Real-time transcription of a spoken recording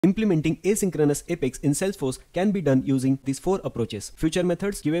Implementing asynchronous apex in Salesforce can be done using these 4 approaches: future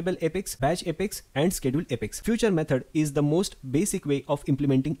methods, queuable apex, batch apex, and schedule apex. Future method is the most basic way of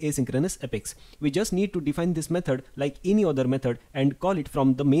implementing asynchronous apex. We just need to define this method like any other method and call it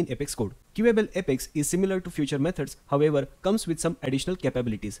from the main apex code. Queuable apex is similar to future methods, however comes with some additional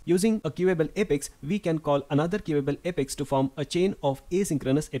capabilities. Using a queuable apex, we can call another queuable apex to form a chain of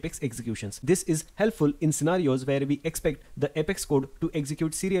asynchronous apex executions. This is helpful in scenarios where we expect the apex code to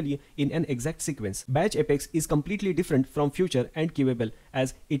execute serially in an exact sequence. Batch apex is completely different from future and queuable,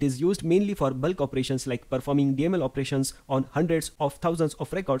 as it is used mainly for bulk operations like performing DML operations on hundreds of thousands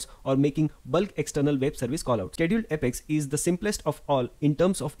of records or making bulk external web service callouts. Scheduled apex is the simplest of all in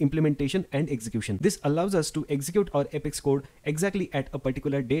terms of implementation and execution. This allows us to execute our apex code exactly at a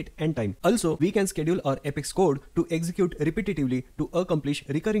particular date and time. Also, we can schedule our apex code to execute repetitively to accomplish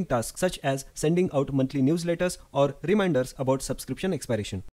recurring tasks such as sending out monthly newsletters or reminders about subscription expiration.